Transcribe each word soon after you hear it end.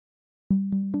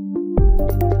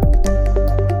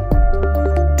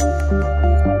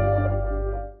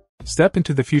Step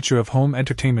into the future of home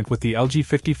entertainment with the LG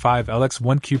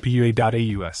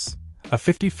 55LX1QPUA.AUS, a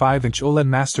 55-inch OLED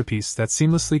masterpiece that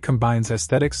seamlessly combines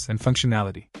aesthetics and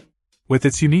functionality. With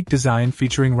its unique design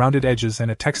featuring rounded edges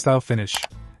and a textile finish,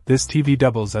 this TV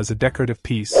doubles as a decorative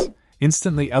piece,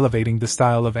 instantly elevating the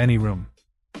style of any room.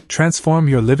 Transform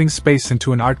your living space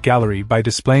into an art gallery by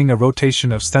displaying a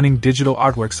rotation of stunning digital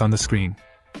artworks on the screen.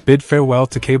 Bid farewell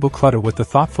to cable clutter with the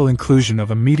thoughtful inclusion of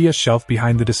a media shelf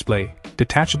behind the display,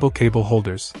 detachable cable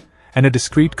holders, and a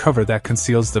discreet cover that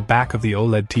conceals the back of the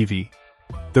OLED TV.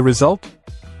 The result?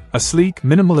 A sleek,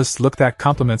 minimalist look that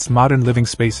complements modern living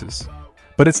spaces.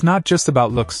 But it's not just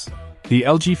about looks. The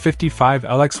LG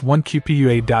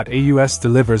 55LX1QPUA.AUS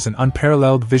delivers an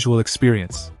unparalleled visual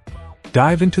experience.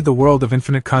 Dive into the world of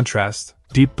infinite contrast,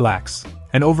 deep blacks,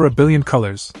 and over 1 billion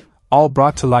colors, all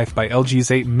brought to life by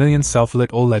LG's 8 million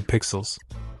self-lit OLED pixels.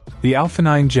 The Alpha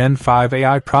 9 Gen 5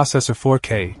 AI processor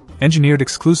 4K, engineered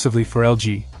exclusively for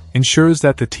LG, ensures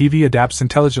that the TV adapts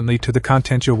intelligently to the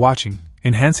content you're watching,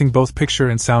 enhancing both picture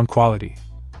and sound quality.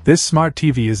 This smart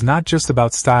TV is not just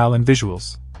about style and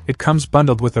visuals. It comes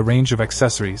bundled with a range of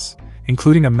accessories,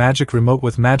 including a magic remote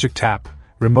with Magic Tap,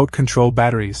 remote control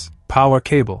batteries, power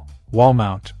cable, wall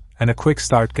mount, and a quick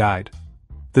start guide.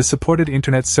 The supported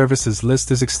internet services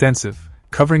list is extensive,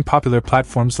 covering popular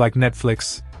platforms like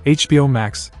Netflix, HBO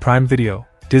Max, Prime Video,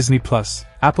 Disney+,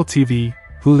 Apple TV,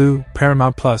 Hulu,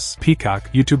 Paramount+,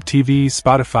 Peacock, YouTube TV,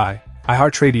 Spotify,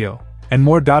 iHeartRadio, and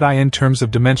more. In terms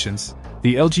of dimensions,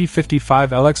 the LG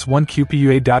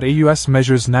 55LX1QPUA.AUS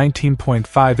measures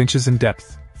 19.5 inches in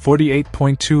depth,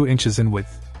 48.2 inches in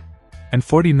width, and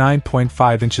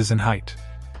 49.5 inches in height.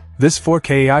 This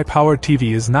 4K AI-powered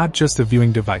TV is not just a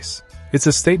viewing device. It's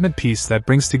a statement piece that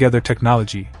brings together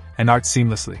technology and art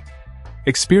seamlessly.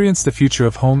 Experience the future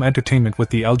of home entertainment with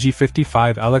the LG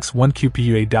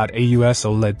 55LX1QPUA.AUS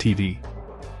OLED TV.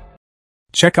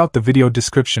 Check out the video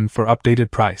description for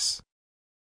updated price.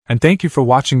 And thank you for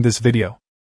watching this video.